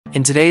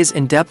In today's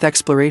in-depth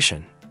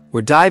exploration,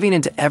 we're diving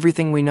into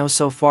everything we know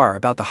so far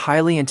about the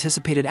highly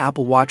anticipated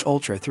Apple Watch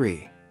Ultra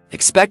 3,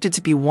 expected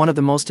to be one of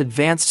the most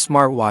advanced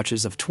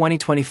smartwatches of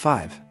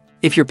 2025.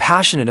 If you're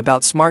passionate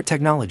about smart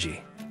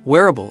technology,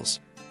 wearables,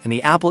 and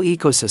the Apple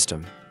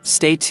ecosystem,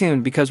 stay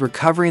tuned because we're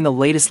covering the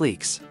latest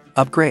leaks,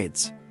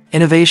 upgrades,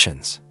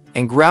 innovations,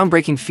 and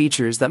groundbreaking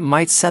features that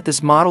might set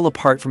this model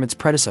apart from its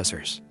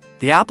predecessors.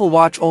 The Apple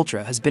Watch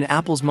Ultra has been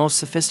Apple's most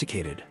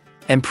sophisticated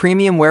and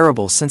premium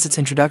wearable since its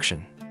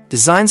introduction.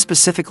 Designed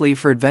specifically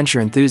for adventure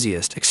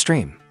enthusiasts,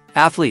 extreme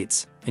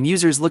athletes, and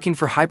users looking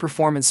for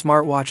high-performance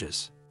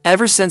smartwatches.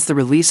 Ever since the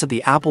release of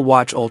the Apple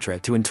Watch Ultra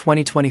 2 in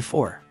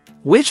 2024,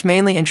 which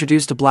mainly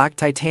introduced a black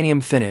titanium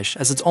finish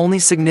as its only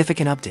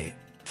significant update,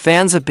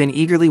 fans have been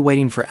eagerly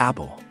waiting for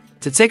Apple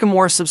to take a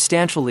more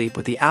substantial leap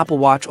with the Apple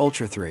Watch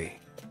Ultra 3.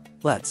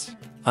 Let's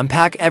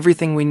unpack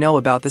everything we know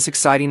about this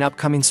exciting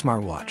upcoming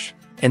smartwatch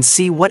and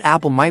see what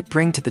Apple might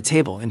bring to the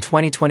table in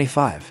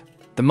 2025.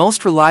 The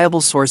most reliable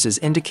sources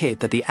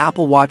indicate that the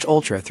Apple Watch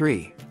Ultra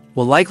 3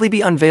 will likely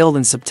be unveiled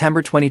in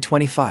September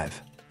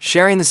 2025,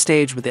 sharing the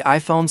stage with the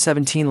iPhone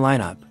 17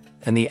 lineup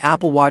and the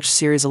Apple Watch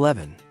Series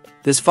 11.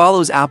 This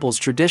follows Apple's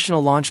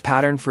traditional launch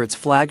pattern for its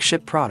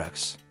flagship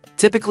products,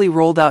 typically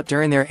rolled out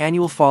during their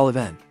annual fall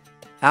event.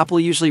 Apple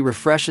usually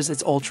refreshes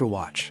its Ultra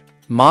Watch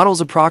models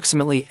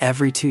approximately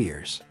every 2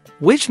 years,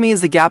 which means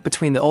the gap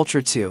between the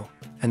Ultra 2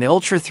 and the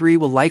Ultra 3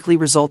 will likely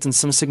result in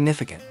some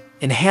significant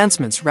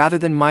enhancements rather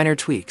than minor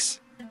tweaks.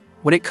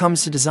 When it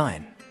comes to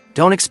design,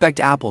 don't expect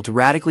Apple to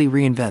radically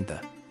reinvent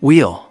the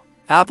wheel.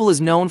 Apple is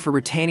known for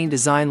retaining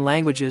design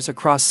languages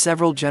across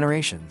several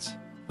generations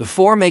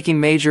before making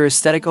major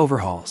aesthetic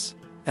overhauls.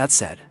 That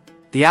said,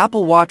 the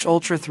Apple Watch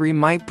Ultra 3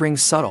 might bring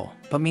subtle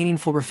but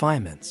meaningful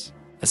refinements,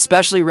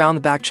 especially around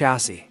the back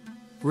chassis.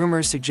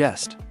 Rumors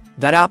suggest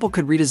that Apple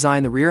could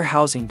redesign the rear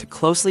housing to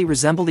closely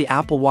resemble the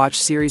Apple Watch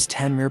Series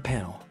 10 rear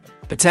panel,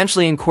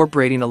 potentially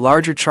incorporating a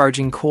larger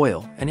charging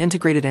coil and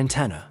integrated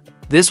antenna.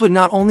 This would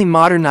not only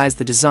modernize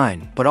the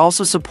design, but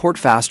also support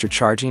faster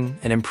charging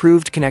and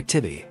improved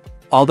connectivity.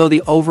 Although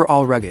the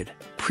overall rugged,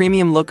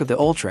 premium look of the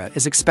Ultra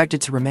is expected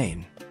to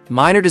remain,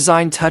 minor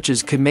design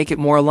touches could make it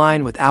more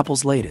aligned with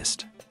Apple's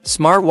latest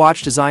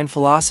smartwatch design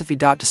philosophy.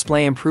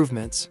 Display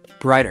improvements,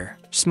 brighter,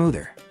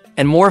 smoother,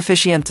 and more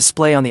efficient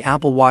display on the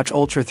Apple Watch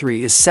Ultra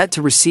 3 is set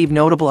to receive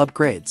notable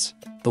upgrades.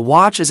 The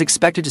watch is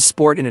expected to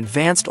sport an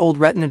advanced OLED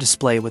Retina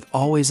display with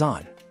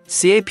always-on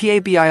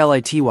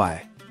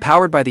CAPABILITY,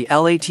 powered by the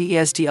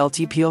latest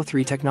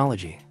LTPO3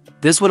 technology.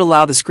 This would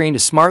allow the screen to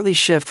smartly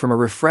shift from a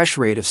refresh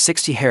rate of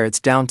 60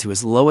 Hz down to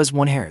as low as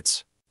 1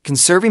 Hz,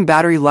 conserving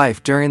battery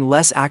life during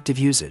less active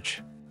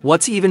usage.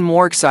 What's even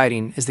more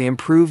exciting is the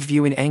improved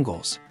viewing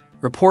angles,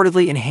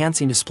 reportedly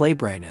enhancing display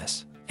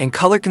brightness and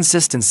color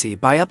consistency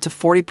by up to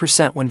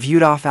 40% when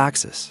viewed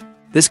off-axis.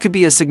 This could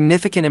be a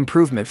significant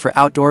improvement for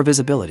outdoor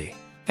visibility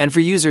and for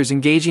users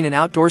engaging in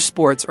outdoor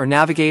sports or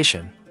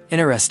navigation.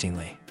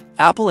 Interestingly,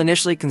 Apple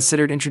initially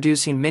considered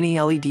introducing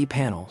mini-LED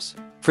panels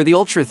for the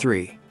Ultra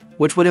 3,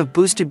 which would have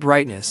boosted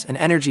brightness and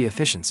energy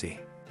efficiency.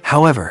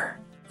 However,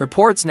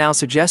 reports now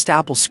suggest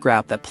Apple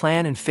scrapped that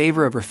plan in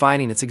favor of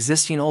refining its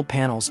existing OLED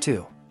panels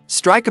to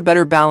strike a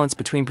better balance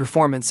between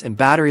performance and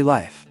battery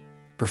life,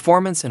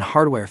 performance and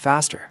hardware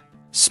faster,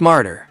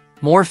 smarter,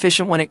 more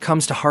efficient. When it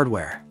comes to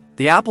hardware,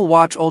 the Apple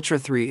Watch Ultra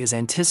 3 is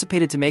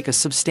anticipated to make a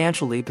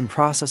substantial leap in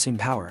processing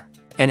power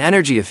and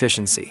energy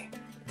efficiency.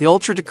 The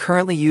Ultra 2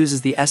 currently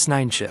uses the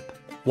S9 chip,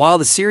 while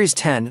the Series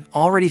 10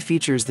 already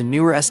features the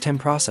newer S10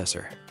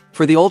 processor.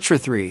 For the Ultra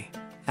 3,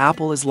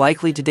 Apple is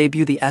likely to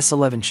debut the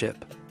S11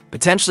 chip,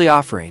 potentially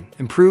offering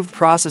improved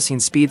processing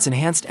speeds,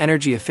 enhanced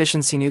energy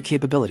efficiency, new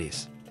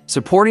capabilities,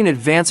 supporting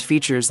advanced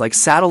features like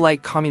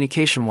satellite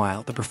communication.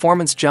 While the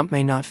performance jump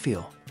may not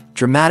feel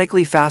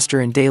dramatically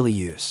faster in daily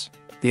use,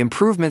 the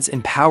improvements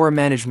in power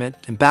management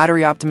and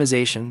battery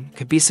optimization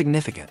could be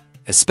significant,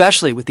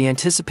 especially with the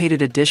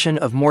anticipated addition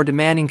of more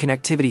demanding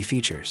connectivity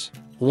features.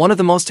 One of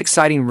the most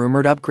exciting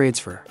rumored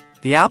upgrades for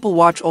the Apple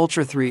Watch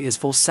Ultra 3 is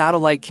full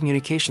satellite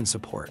communication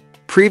support.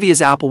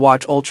 Previous Apple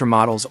Watch Ultra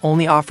models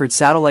only offered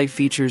satellite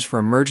features for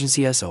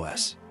emergency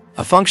SOS,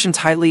 a function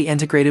tightly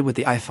integrated with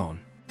the iPhone.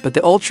 But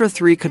the Ultra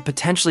 3 could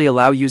potentially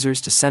allow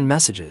users to send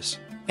messages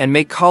and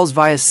make calls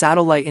via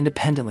satellite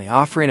independently,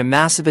 offering a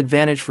massive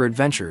advantage for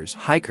adventurers,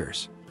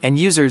 hikers, and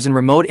users in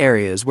remote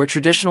areas where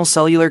traditional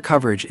cellular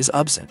coverage is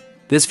absent.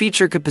 This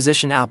feature could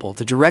position Apple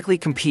to directly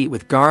compete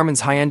with Garmin's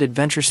high-end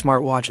adventure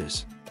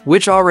smartwatches,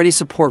 which already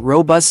support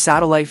robust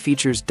satellite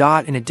features.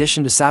 In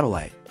addition to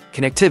satellite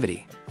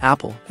connectivity,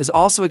 Apple is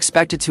also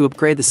expected to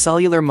upgrade the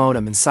cellular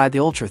modem inside the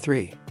Ultra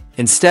 3.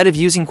 Instead of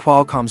using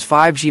Qualcomm's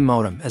 5G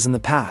modem as in the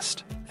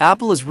past,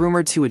 Apple is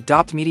rumored to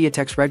adopt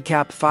MediaTek's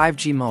RedCap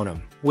 5G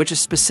modem, which is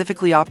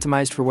specifically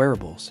optimized for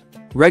wearables.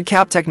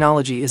 RedCap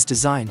technology is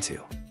designed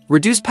to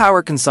reduce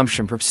power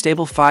consumption for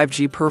stable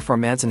 5G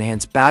performance,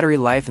 enhance battery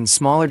life in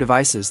smaller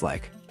devices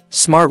like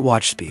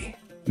smartwatch speed.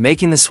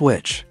 Making the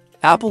switch,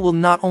 Apple will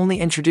not only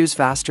introduce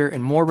faster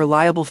and more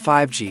reliable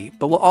 5G,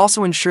 but will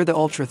also ensure the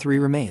Ultra 3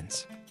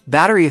 remains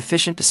battery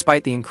efficient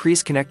despite the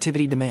increased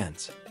connectivity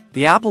demands.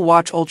 The Apple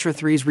Watch Ultra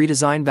 3's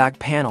redesigned back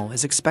panel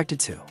is expected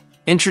to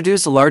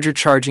introduce a larger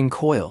charging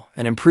coil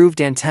and improved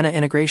antenna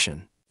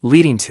integration,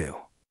 leading to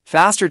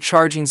faster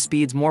charging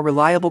speeds, more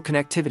reliable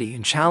connectivity,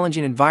 and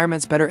challenging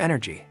environments, better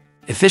energy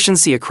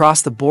efficiency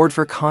across the board.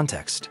 For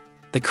context,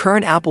 the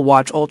current Apple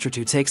Watch Ultra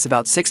 2 takes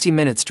about 60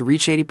 minutes to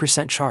reach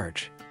 80%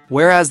 charge,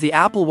 whereas the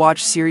Apple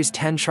Watch Series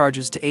 10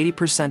 charges to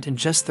 80% in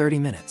just 30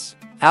 minutes.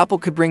 Apple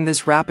could bring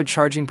this rapid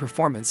charging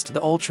performance to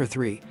the Ultra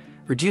 3,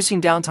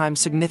 reducing downtime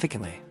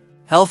significantly.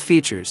 Health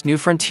features, new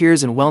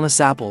frontiers in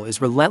wellness. Apple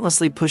is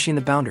relentlessly pushing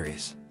the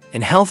boundaries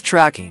in health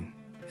tracking,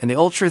 and the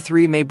Ultra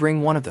 3 may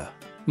bring one of the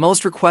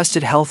most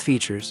requested health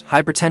features,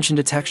 hypertension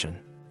detection.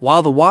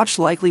 While the watch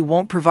likely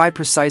won't provide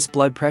precise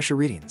blood pressure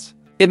readings,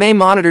 it may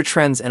monitor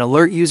trends and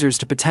alert users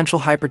to potential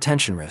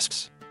hypertension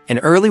risks. An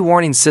early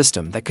warning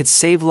system that could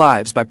save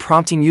lives by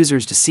prompting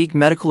users to seek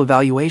medical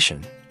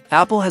evaluation.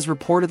 Apple has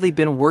reportedly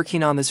been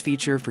working on this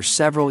feature for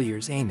several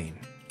years, aiming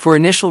for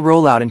initial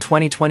rollout in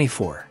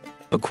 2024.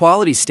 But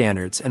quality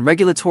standards and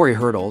regulatory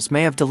hurdles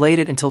may have delayed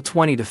it until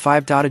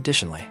 2025.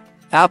 Additionally,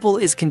 Apple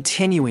is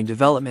continuing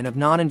development of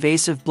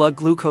non-invasive blood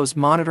glucose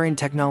monitoring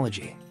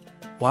technology.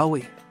 While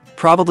we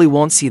probably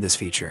won't see this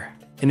feature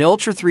in the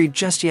Ultra 3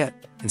 just yet,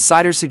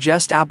 insiders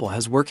suggest Apple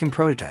has working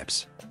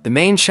prototypes. The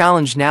main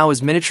challenge now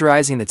is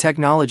miniaturizing the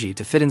technology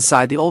to fit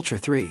inside the Ultra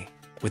 3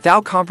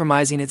 without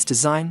compromising its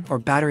design or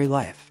battery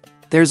life.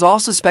 There's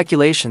also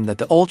speculation that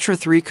the Ultra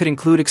 3 could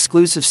include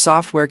exclusive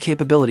software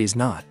capabilities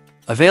not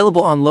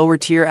available on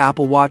lower-tier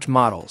Apple Watch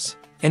models.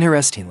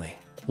 Interestingly,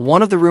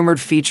 one of the rumored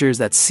features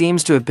that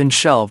seems to have been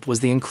shelved was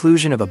the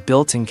inclusion of a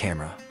built-in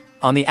camera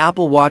on the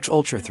Apple Watch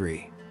Ultra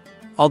 3.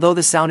 Although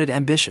this sounded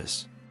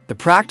ambitious, the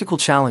practical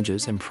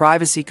challenges and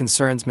privacy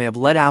concerns may have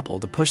led Apple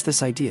to push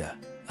this idea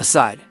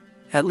aside,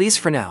 at least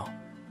for now.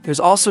 There's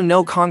also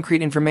no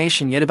concrete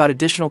information yet about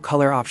additional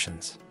color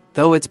options,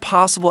 though it's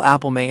possible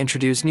Apple may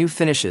introduce new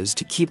finishes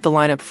to keep the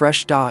lineup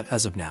fresh.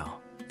 As of now,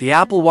 the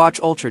Apple Watch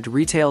Ultra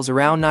retails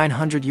around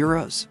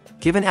 €900.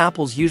 Given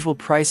Apple's usual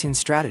pricing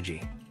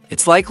strategy,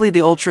 it's likely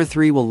the Ultra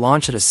 3 will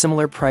launch at a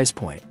similar price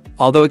point,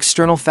 although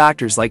external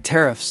factors like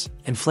tariffs,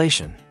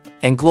 inflation,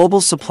 and global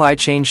supply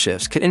chain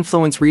shifts could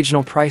influence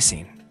regional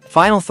pricing.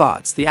 Final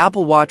thoughts: the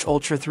Apple Watch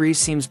Ultra 3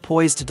 seems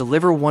poised to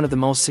deliver one of the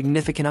most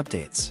significant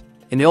updates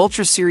in the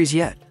Ultra series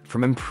yet,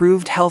 from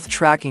improved health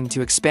tracking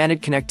to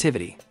expanded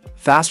connectivity,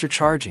 faster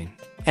charging,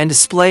 and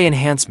display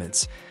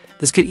enhancements.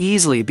 This could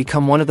easily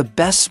become one of the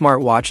best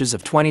smartwatches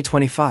of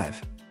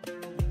 2025.